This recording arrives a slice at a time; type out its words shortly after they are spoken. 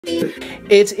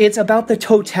It's about the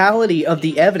totality of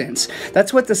the evidence.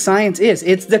 That's what the science is.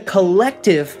 It's the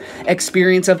collective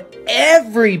experience of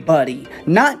everybody,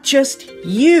 not just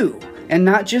you. And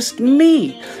not just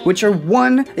me, which are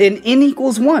one, and n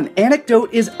equals 1.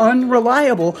 Anecdote is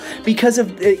unreliable because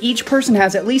of each person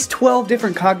has at least 12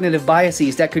 different cognitive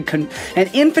biases that could, and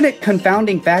infinite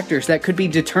confounding factors that could be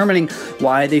determining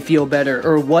why they feel better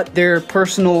or what their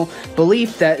personal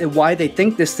belief that why they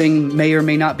think this thing may or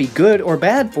may not be good or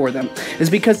bad for them is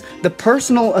because the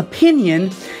personal opinion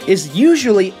is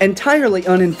usually entirely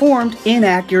uninformed,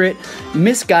 inaccurate,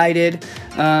 misguided.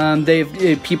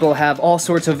 People have all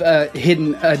sorts of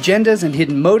hidden agendas and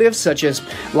hidden motives, such as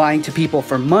lying to people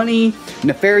for money,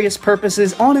 nefarious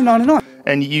purposes, on and on and on.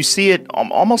 And you see it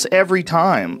almost every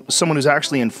time someone who's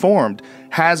actually informed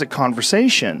has a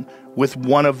conversation with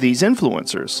one of these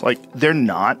influencers. Like, they're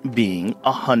not being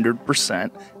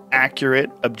 100% accurate,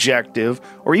 objective,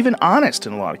 or even honest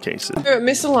in a lot of cases.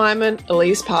 Misalignment,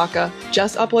 Elise Parker,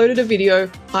 just uploaded a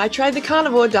video. I tried the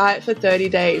carnivore diet for 30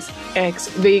 days,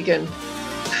 ex-vegan.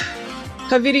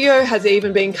 Her video has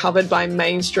even been covered by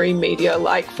mainstream media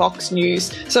like Fox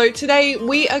News. So today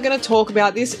we are going to talk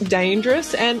about this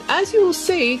dangerous and, as you will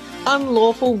see,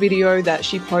 unlawful video that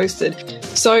she posted.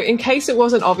 So in case it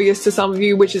wasn't obvious to some of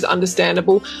you, which is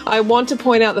understandable, I want to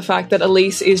point out the fact that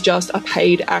Elise is just a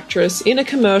paid actress in a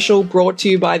commercial brought to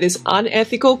you by this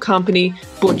unethical company,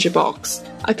 ButcherBox.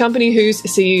 A company whose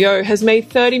CEO has made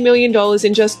 $30 million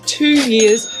in just 2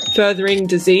 years, furthering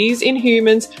disease in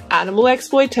humans, animal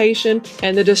exploitation,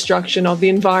 and the destruction of the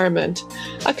environment.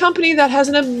 A company that has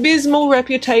an abysmal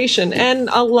reputation and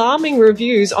alarming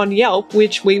reviews on Yelp,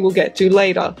 which we will get to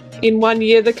later. In 1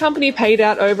 year, the company paid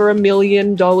out over $1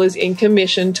 million in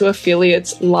commission to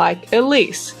affiliates like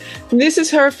Elise. This is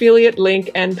her affiliate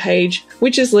link and page,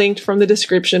 which is linked from the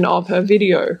description of her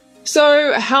video.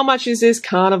 So, how much is this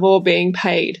carnivore being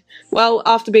paid? Well,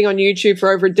 after being on YouTube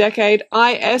for over a decade,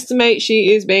 I estimate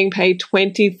she is being paid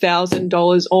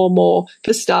 $20,000 or more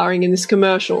for starring in this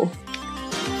commercial.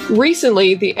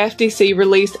 Recently, the FTC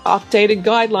released updated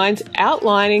guidelines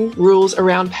outlining rules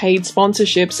around paid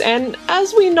sponsorships, and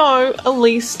as we know,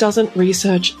 Elise doesn't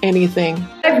research anything.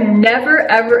 I've never,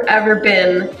 ever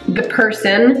been the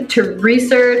person to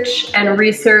research and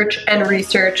research and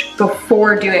research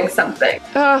before doing something.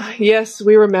 Yes,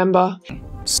 we remember.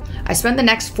 I spent the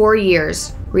next 4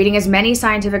 years reading as many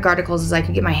scientific articles as I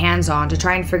could get my hands on to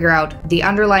try and figure out the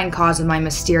underlying cause of my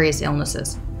mysterious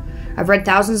illnesses. I've read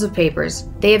thousands of papers.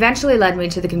 They eventually led me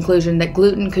to the conclusion that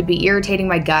gluten could be irritating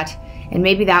my gut, and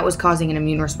maybe that was causing an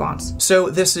immune response. So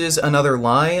this is another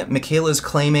lie. Michaela's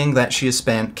claiming that she has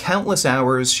spent countless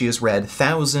hours, she has read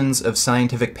thousands of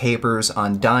scientific papers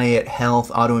on diet, health,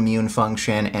 autoimmune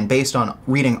function, and based on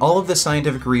reading all of the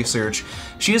scientific research,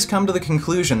 she has come to the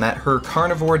conclusion that her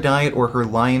carnivore diet or her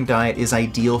lion diet is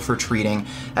ideal for treating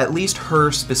at least her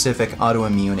specific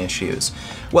autoimmune issues.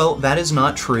 Well, that is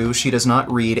not true. She does not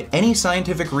read any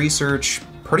scientific research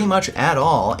pretty much at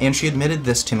all, and she admitted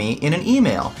this to me in an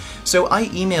email. So I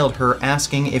emailed her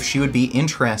asking if she would be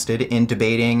interested in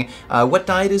debating what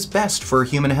diet is best for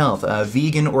human health, a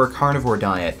vegan or carnivore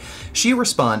diet. She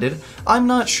responded, "I'm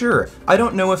not sure. I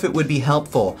don't know if it would be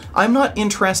helpful. I'm not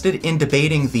interested in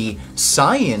debating the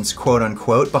science,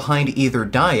 quote-unquote, behind either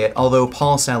diet, although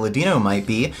Paul Saladino might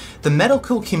be. The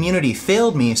medical community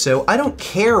failed me, so I don't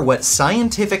care what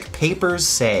scientific papers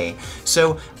say.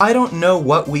 So I don't know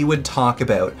what we would talk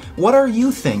about. What are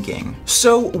you thinking?"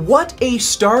 So what a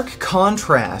stark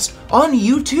contrast. On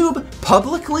YouTube,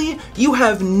 publicly, you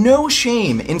have no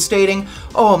shame in stating,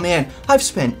 "Oh man, I've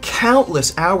spent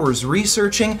countless hours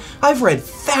researching, I've read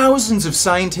thousands of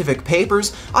scientific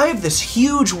papers, I have this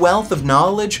huge wealth of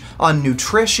knowledge on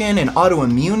nutrition and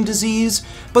autoimmune disease."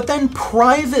 But then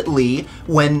privately,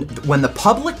 when the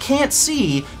public can't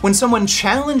see, when someone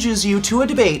challenges you to a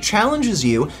debate, challenges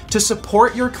you to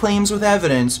support your claims with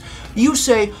evidence, you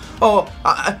say, "Oh,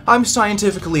 I'm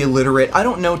scientifically illiterate, I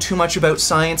don't know too much about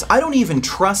science, I don't even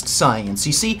trust science.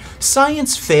 You see,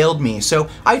 science failed me, so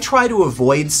I try to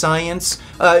avoid science.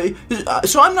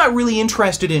 So I'm not really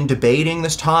interested in debating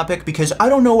this topic because I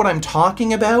don't know what I'm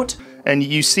talking about." And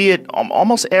you see it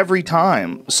almost every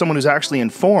time someone who's actually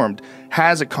informed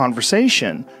has a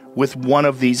conversation with one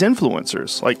of these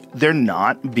influencers. Like, they're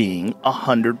not being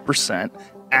 100%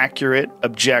 accurate,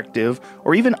 objective,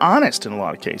 or even honest in a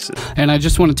lot of cases. And I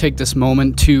just want to take this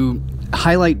moment to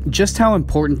highlight just how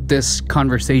important this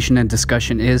conversation and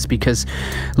discussion is, because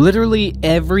literally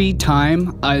every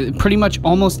time, pretty much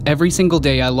almost every single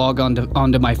day, I log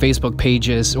onto my Facebook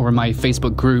pages or my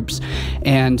Facebook groups,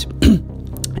 and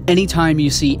anytime you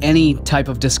see any type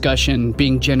of discussion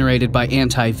being generated by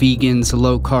anti-vegans,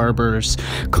 low-carbers,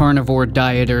 carnivore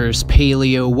dieters,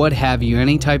 paleo, what have you,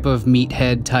 any type of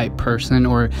meathead type person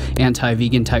or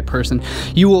anti-vegan type person,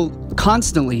 you will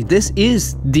constantly, this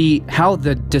is how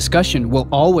the discussion will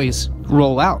always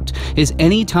roll out, is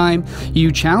anytime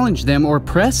you challenge them or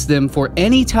press them for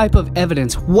any type of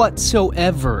evidence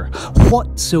whatsoever,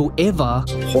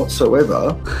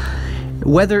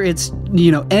 whether it's,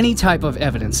 any type of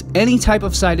evidence, any type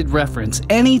of cited reference,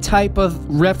 any type of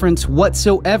reference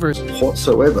whatsoever,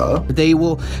 they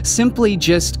will simply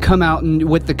just come out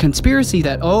with the conspiracy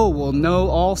that, oh, well, no,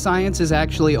 all science is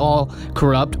actually all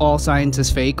corrupt, all science is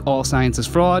fake, all science is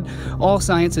fraud, all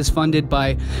science is funded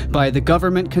by the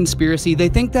government conspiracy. They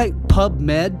think that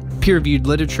PubMed, peer-reviewed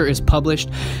literature, is published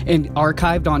and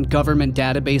archived on government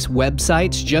database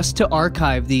websites just to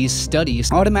archive these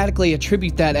studies, automatically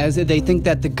attribute that as they think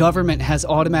that the government has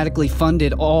automatically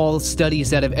funded all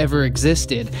studies that have ever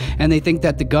existed, and they think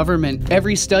that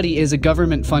every study is a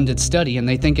government-funded study, and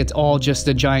they think it's all just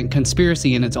a giant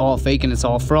conspiracy and it's all fake and it's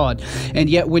all fraud. And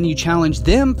yet when you challenge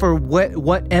them for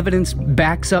what evidence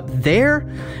backs up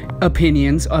their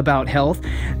opinions about health,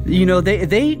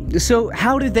 so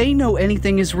how do they know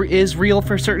anything is real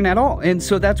for certain at all? And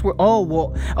so that's where,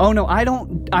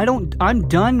 I'm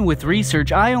done with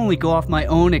research, I only go off my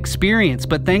own experience,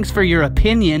 but thanks for your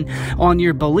opinion on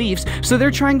your beliefs. So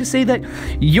they're trying to say that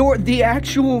the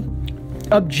actual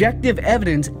objective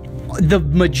evidence, the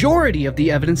majority of the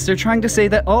evidence, they're trying to say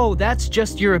that, oh, that's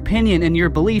just your opinion and your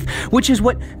belief, which is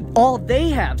what all they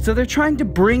have. So they're trying to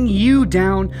bring you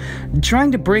down,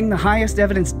 trying to bring the highest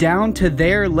evidence down to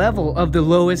their level of the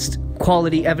lowest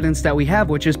quality evidence that we have,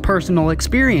 which is personal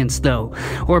experience, though,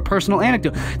 or personal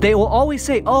anecdote. They will always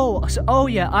say, oh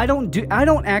yeah, I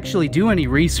don't actually do any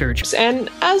research. And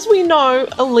as we know,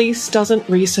 Elise doesn't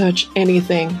research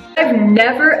anything. I've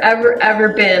never, ever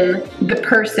been the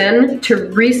person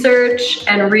to research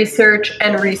and research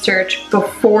and research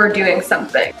before doing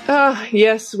something.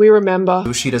 Yes, we remember.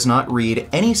 She does not read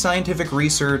any scientific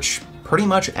research pretty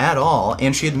much at all,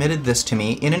 and she admitted this to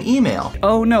me in an email.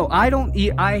 Oh no,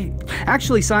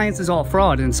 actually science is all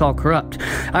fraud and it's all corrupt.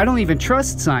 I don't even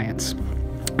trust science.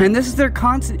 And this is their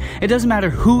constant. It doesn't matter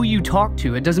who you talk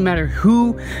to. It doesn't matter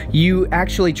who you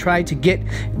actually try to get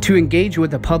to engage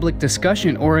with a public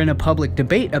discussion or in a public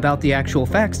debate about the actual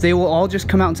facts. They will all just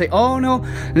come out and say, oh no,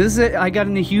 this is it. I got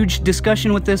in a huge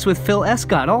discussion with this with Phil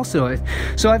Escott also.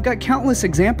 So I've got countless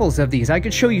examples of these. I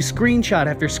could show you screenshot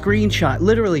after screenshot.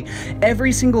 Literally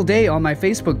every single day on my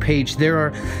Facebook page, there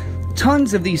are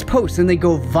tons of these posts and they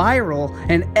go viral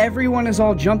and everyone is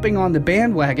all jumping on the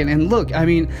bandwagon. And look, I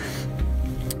mean,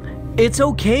 it's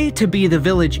okay to be the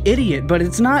village idiot, but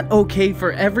it's not okay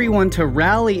for everyone to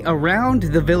rally around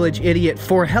the village idiot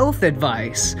for health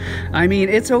advice. I mean,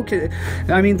 it's okay.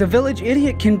 I mean, the village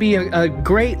idiot can be a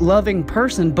great, loving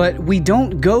person, but we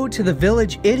don't go to the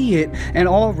village idiot and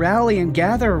all rally and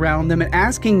gather around them and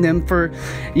asking them for,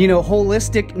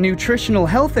 holistic nutritional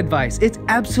health advice. It's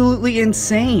absolutely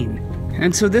insane.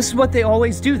 And so this is what they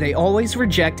always do. They always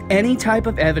reject any type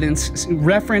of evidence,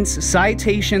 reference,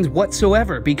 citations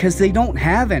whatsoever, because they don't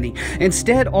have any.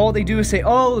 Instead, all they do is say,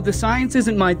 oh, the science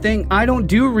isn't my thing. I don't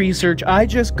do research. I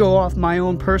just go off my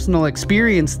own personal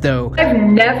experience, though. I've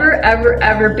never,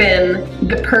 ever been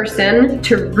the person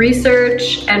to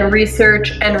research and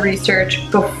research and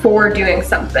research before doing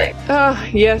something.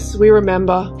 Yes, we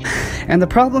remember. And the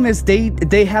problem is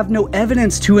they have no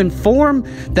evidence to inform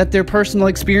that their personal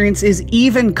experience is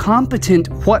even competent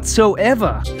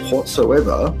whatsoever.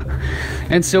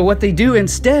 And so what they do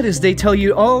instead is they tell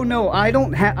you, oh no, I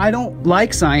don't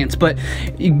like science, but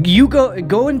you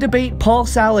go and debate Paul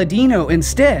Saladino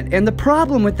instead. And the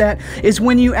problem with that is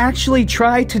when you actually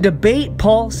try to debate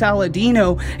Paul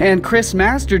Saladino and Chris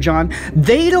Masterjohn,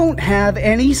 they don't have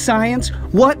any science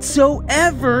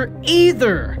whatsoever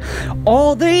either.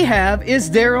 All they have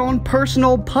is their own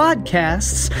personal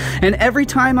podcasts, and every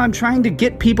time I'm trying to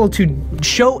get people to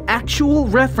show actual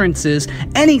references,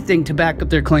 anything to back up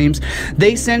their claims,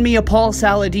 they send me a Paul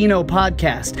Saladino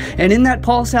podcast. And in that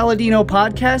Paul Saladino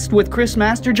podcast with Chris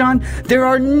Masterjohn, there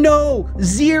are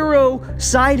zero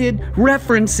cited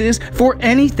references for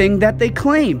anything that they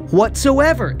claim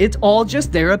whatsoever. It's all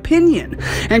just their opinion.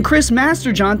 And Chris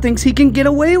Masterjohn thinks he can get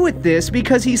away with this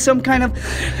because he's some kind of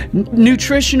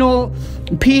nutritional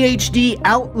PhD PhD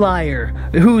outlier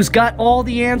who's got all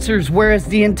the answers, whereas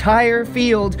the entire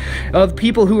field of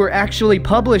people who are actually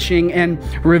publishing and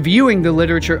reviewing the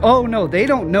literature, oh no, they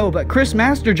don't know. But Chris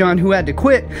Masterjohn, who had to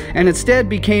quit and instead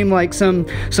became like some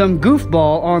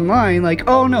goofball online, like,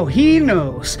 oh no, he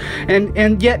knows,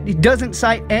 and yet he doesn't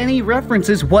cite any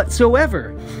references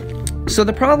whatsoever. So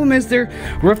the problem is they're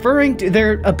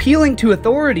appealing to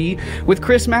authority with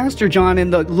Chris Masterjohn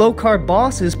and the low-carb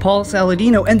bosses, Paul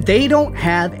Saladino, and they don't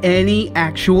have any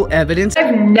actual evidence.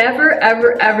 I've never,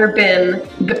 ever been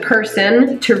the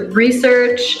person to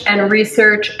research and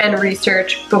research and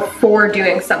research before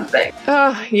doing something.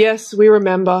 Yes, we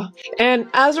remember. And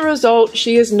as a result,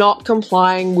 she is not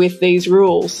complying with these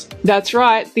rules. That's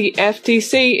right, the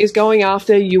FTC is going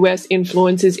after US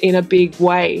influencers in a big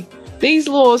way. These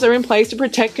laws are in place to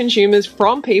protect consumers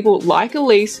from people like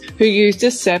Elise who use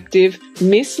deceptive,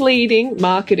 misleading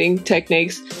marketing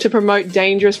techniques to promote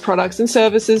dangerous products and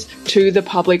services to the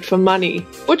public for money.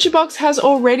 ButcherBox has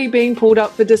already been pulled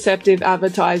up for deceptive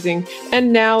advertising,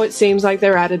 and now it seems like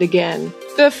they're at it again.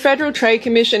 The Federal Trade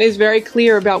Commission is very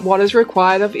clear about what is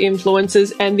required of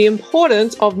influencers and the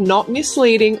importance of not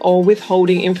misleading or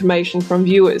withholding information from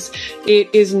viewers. It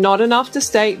is not enough to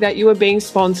state that you are being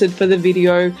sponsored for the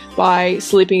video by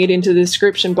slipping it into the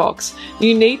description box.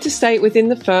 You need to state within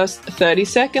the first 30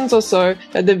 seconds or so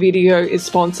that the video is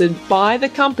sponsored by the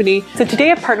company. So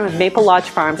today I've partnered with Maple Lodge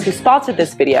Farms, who sponsored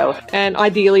this video. And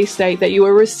ideally state that you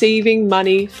are receiving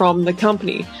money from the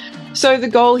company. So the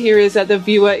goal here is that the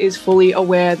viewer is fully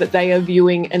aware that they are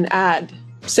viewing an ad.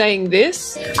 Saying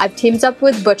this, I've teamed up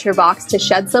with ButcherBox to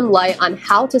shed some light on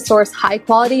how to source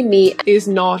high-quality meat, is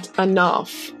not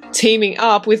enough. Teaming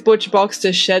up with ButcherBox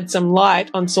to shed some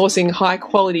light on sourcing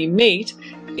high-quality meat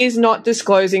is not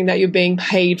disclosing that you're being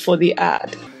paid for the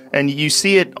ad. And you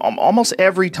see it almost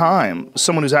every time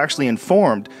someone who's actually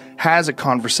informed has a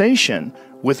conversation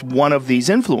with one of these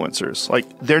influencers. Like,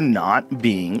 they're not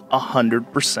being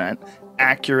 100%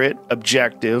 accurate,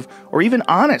 objective, or even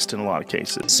honest in a lot of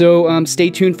cases. So stay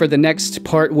tuned for the next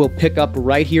part. We'll pick up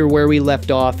right here where we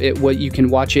left off. You can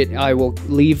watch it. I will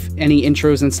leave any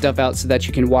intros and stuff out so that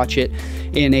you can watch it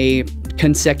in a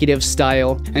consecutive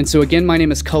style. And so again, my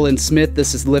name is Cullen Smith.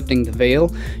 This is Lifting the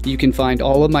Veil. You can find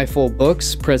all of my full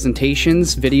books,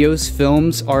 presentations, videos,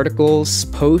 films, articles,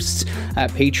 posts at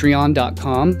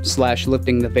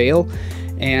patreon.com/liftingtheveil.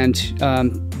 And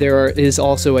there is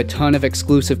also a ton of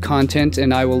exclusive content,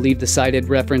 and I will leave the cited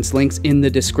reference links in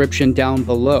the description down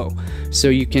below. So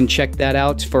you can check that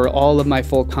out for all of my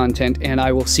full content, and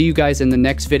I will see you guys in the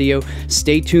next video.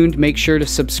 Stay tuned, make sure to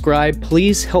subscribe.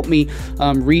 Please help me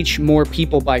reach more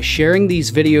people by sharing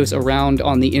these videos around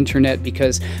on the internet,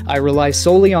 because I rely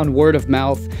solely on word of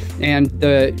mouth, and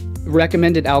the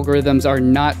recommended algorithms are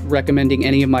not recommending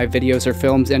any of my videos or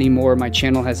films anymore. My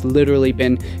channel has literally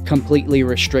been completely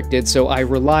restricted, so I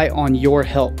rely on your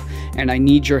help, and I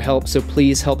need your help. So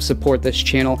please help support this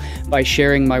channel by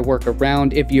sharing my work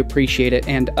around if you appreciate it,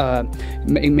 and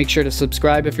make sure to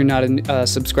subscribe if you're not a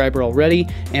subscriber already,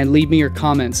 and leave me your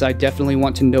comments. I definitely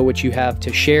want to know what you have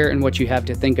to share and what you have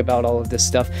to think about all of this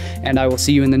stuff, and I will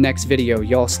see you in the next video.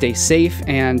 Y'all stay safe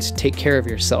and take care of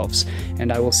yourselves,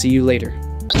 and I will see you later.